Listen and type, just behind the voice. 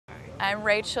I'm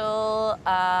Rachel.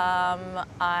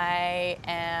 I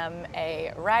am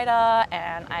a writer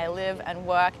and I live and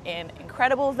work in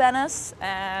incredible Venice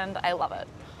and I love it.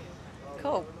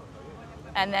 Cool.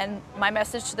 And then my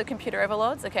message to the computer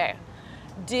overlords, okay.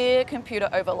 Dear computer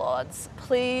overlords,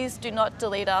 please do not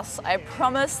delete us. I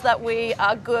promise that we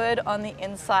are good on the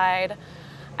inside.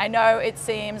 I know it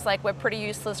seems like we're pretty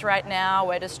useless right now.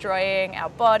 We're destroying our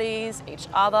bodies, each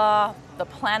other, the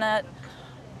planet.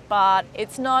 But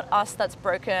it's not us that's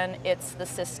broken, it's the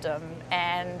system.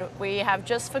 And we have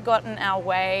just forgotten our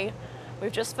way. We've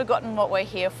just forgotten what we're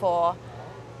here for.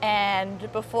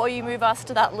 And before you move us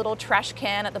to that little trash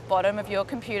can at the bottom of your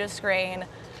computer screen,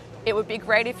 it would be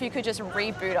great if you could just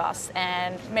reboot us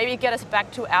and maybe get us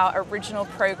back to our original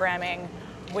programming,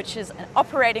 which is an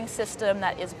operating system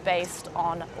that is based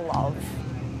on love.